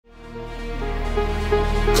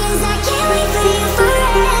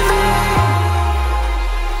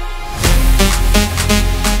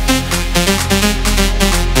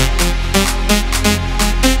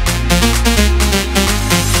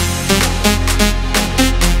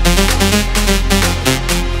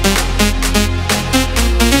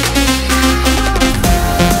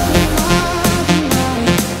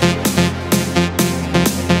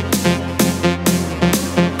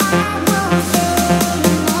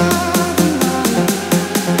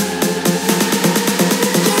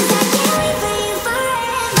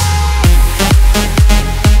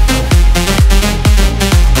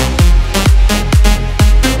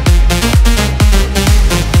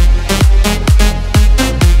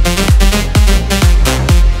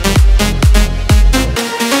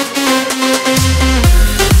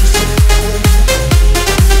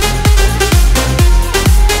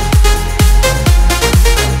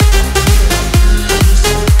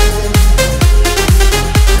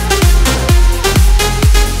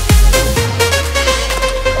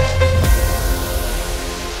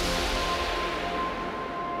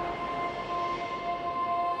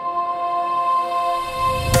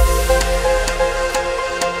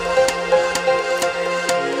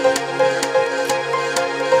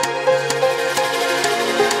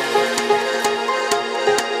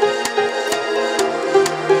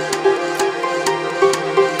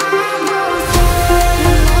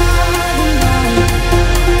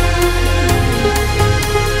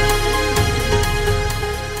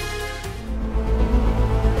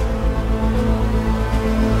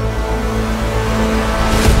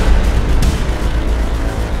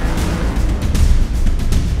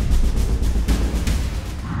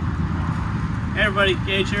everybody,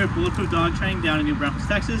 Gage here at Bulletproof Dog Training down in New Braunfels,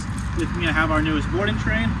 Texas. With me I have our newest boarding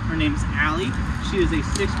train. Her name is Allie. She is a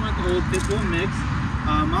 6-month-old Pitbull mix.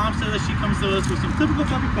 Mom said that she comes to us with some typical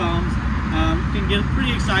puppy problems. Can get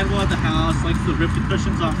pretty excitable at the house, likes to rip the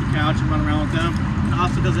cushions off the couch and run around with them, and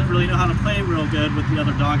also doesn't really know how to play real good with the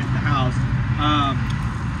other dog at the house.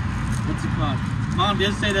 What's it called? Mom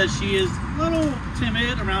did say that she is a little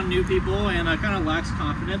timid around new people and kind of lacks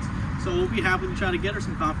confidence. So we'll be happy to try to get her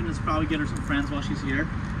some confidence, probably get her some friends while she's here.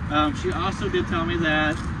 She also did tell me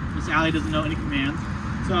that Miss Allie doesn't know any commands.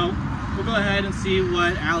 So we'll go ahead and see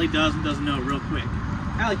what Allie does and doesn't know real quick.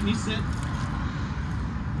 Allie, can you sit?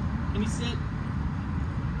 Can you sit?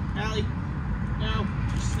 Allie? No?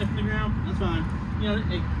 Just sniffing the ground? That's fine. You know,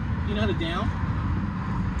 hey, you know how to down?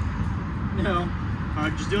 No.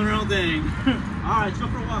 Alright, just doing her own thing. Alright, let's go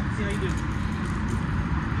for a walk and see how you do.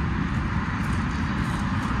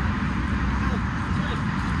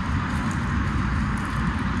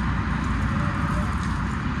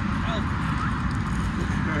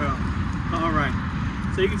 Alright,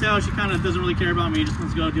 so you can tell she kind of doesn't really care about me, just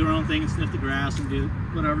wants to go do her own thing and sniff the grass and do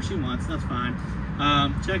whatever she wants. That's fine.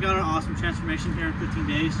 Check out our awesome transformation here in 15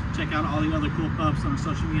 days. Check out all the other cool pups on our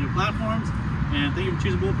social media platforms. And thank you for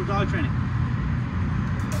choosing Bulletproof Dog Training.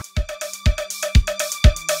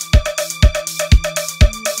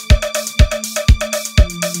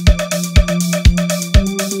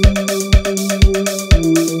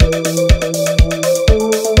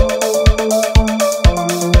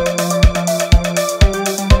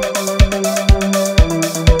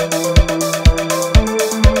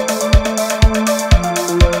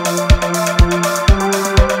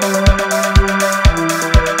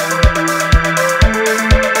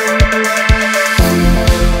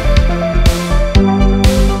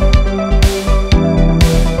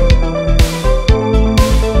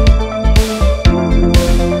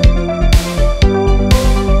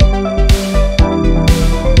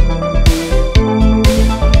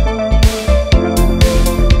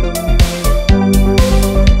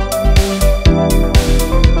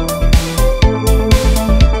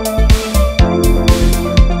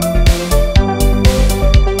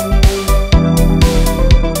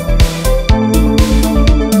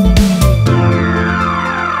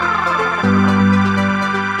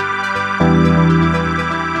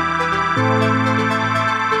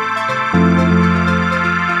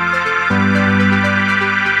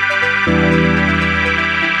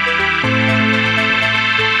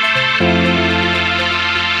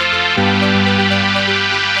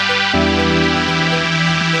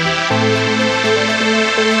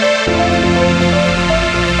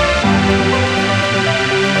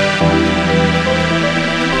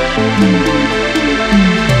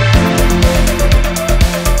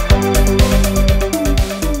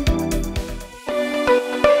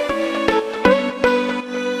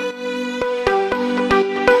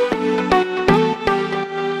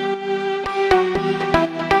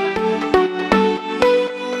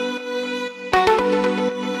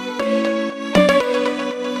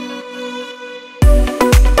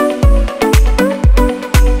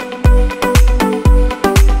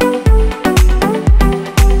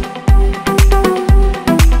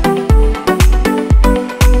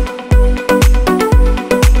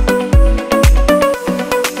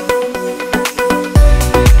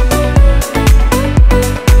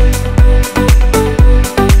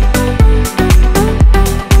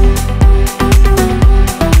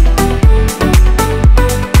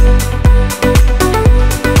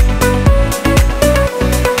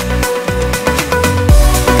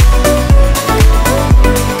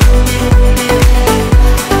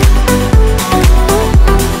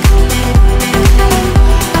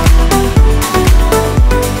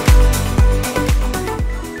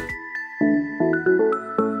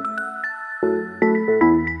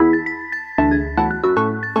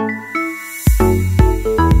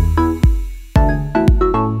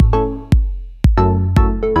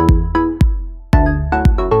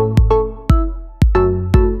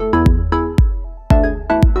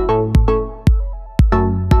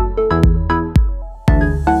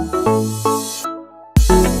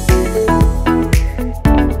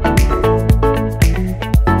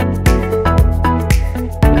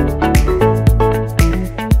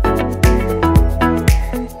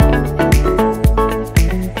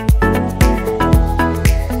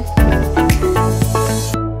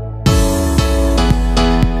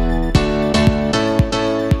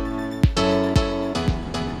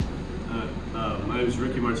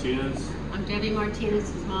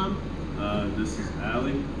 Martinez's mom. This is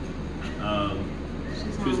Allie.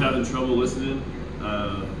 She was having trouble listening,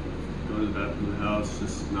 going to the bathroom of the house,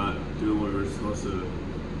 just not doing what we were supposed to,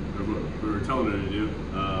 what we were telling her to do.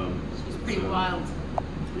 She's pretty wild.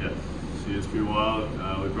 Yes, she is pretty wild.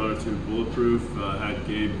 We brought her to Bulletproof, had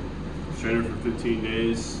Gabe train her for 15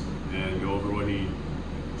 days and go over what he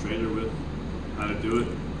trained her with, how to do it.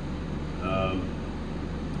 And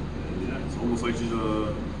yeah, it's almost like she's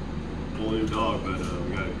a whole new dog, but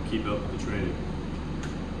we got to keep up with the training.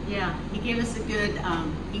 Yeah, he gave us a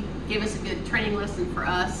good training lesson for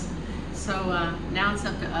us. So now it's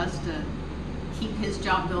up to us to keep his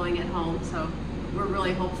job going at home. So we're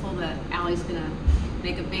really hopeful that Allie's gonna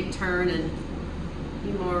make a big turn and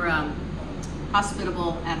be more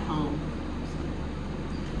hospitable at home.